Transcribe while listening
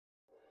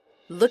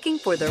Looking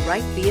for the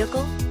right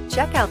vehicle?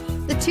 Check out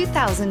the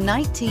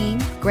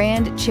 2019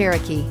 Grand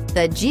Cherokee.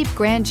 The Jeep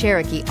Grand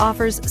Cherokee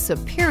offers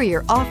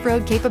superior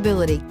off-road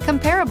capability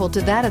comparable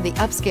to that of the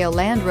upscale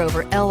Land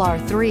Rover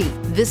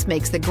LR3. This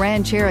makes the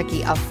Grand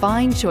Cherokee a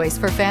fine choice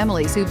for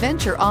families who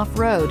venture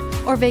off-road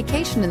or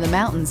vacation in the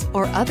mountains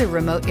or other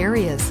remote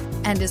areas,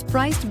 and is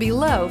priced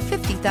below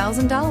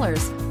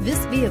 $50,000. This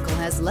vehicle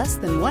has less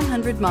than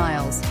 100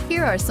 miles.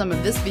 Here are some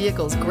of this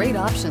vehicle's great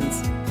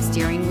options: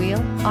 steering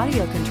wheel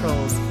audio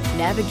controls,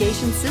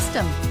 navigation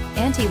system,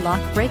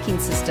 anti-lock braking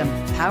system,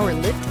 power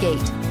lift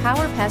gate,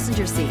 power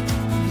passenger seat,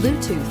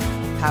 Bluetooth,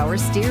 power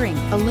steering,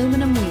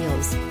 aluminum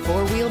wheels,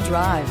 four-wheel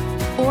drive,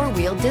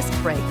 four-wheel disc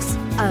brakes.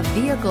 A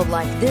vehicle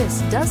like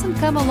this doesn't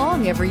come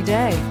along every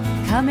day.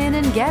 Come in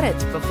and get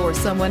it before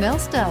someone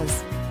else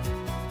does.